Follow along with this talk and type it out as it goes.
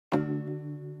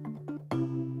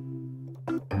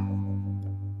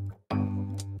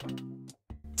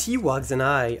T-Wags and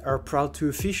I are proud to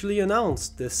officially announce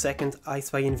the second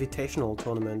Spy Invitational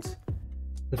tournament.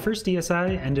 The first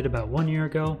ESI ended about 1 year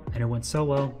ago, and it went so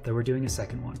well that we're doing a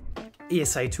second one.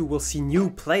 ESI 2 will see new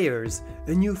players,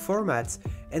 a new format,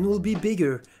 and will be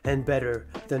bigger and better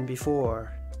than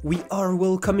before. We are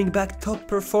welcoming back top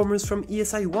performers from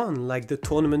ESI 1 like the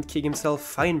tournament king himself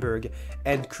Feinberg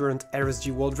and current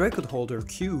RSG world record holder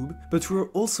Cube, but we're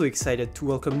also excited to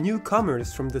welcome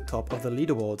newcomers from the top of the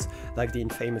leaderboards like the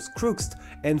infamous Crooks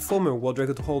and former world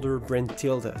record holder Brent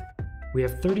Tilda. We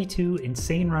have 32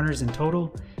 insane runners in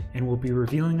total, and we'll be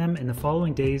revealing them in the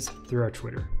following days through our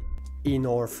Twitter. In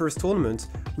our first tournament,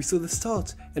 we saw the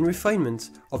start and refinement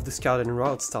of the Scout and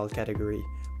Route style category.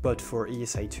 But for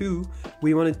ESI 2,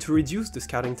 we wanted to reduce the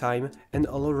scouting time and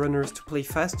allow runners to play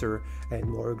faster and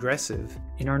more aggressive.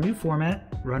 In our new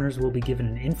format, runners will be given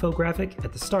an infographic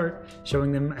at the start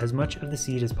showing them as much of the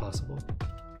seed as possible.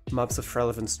 Maps of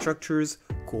relevant structures,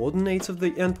 coordinates of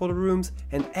the end portal rooms,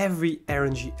 and every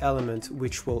RNG element,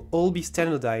 which will all be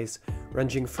standardized,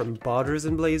 ranging from borders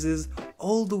and blazes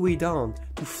all the way down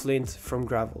to flint from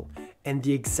gravel, and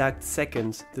the exact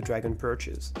second the dragon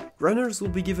perches. Runners will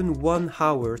be given 1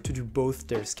 hour to do both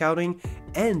their scouting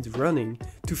and running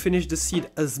to finish the seed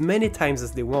as many times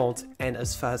as they want and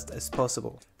as fast as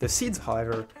possible. The seeds,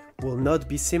 however, will not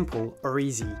be simple or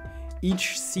easy.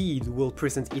 Each seed will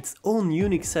present its own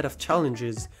unique set of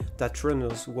challenges that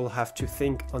runners will have to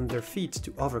think on their feet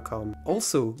to overcome.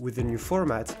 Also, with the new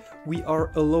format, we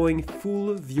are allowing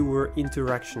full viewer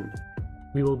interaction.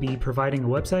 We will be providing a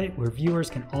website where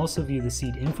viewers can also view the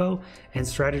seed info and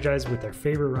strategize with their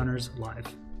favorite runners live.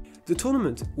 The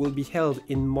tournament will be held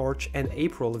in March and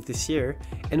April of this year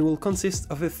and will consist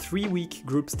of a 3-week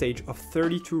group stage of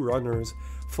 32 runners,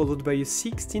 followed by a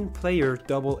 16-player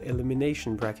double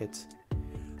elimination bracket.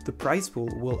 The prize pool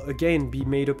will again be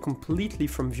made up completely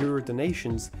from viewer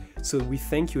donations, so we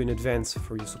thank you in advance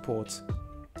for your support.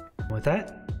 With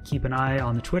that, keep an eye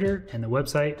on the Twitter and the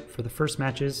website for the first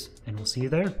matches, and we'll see you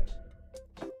there.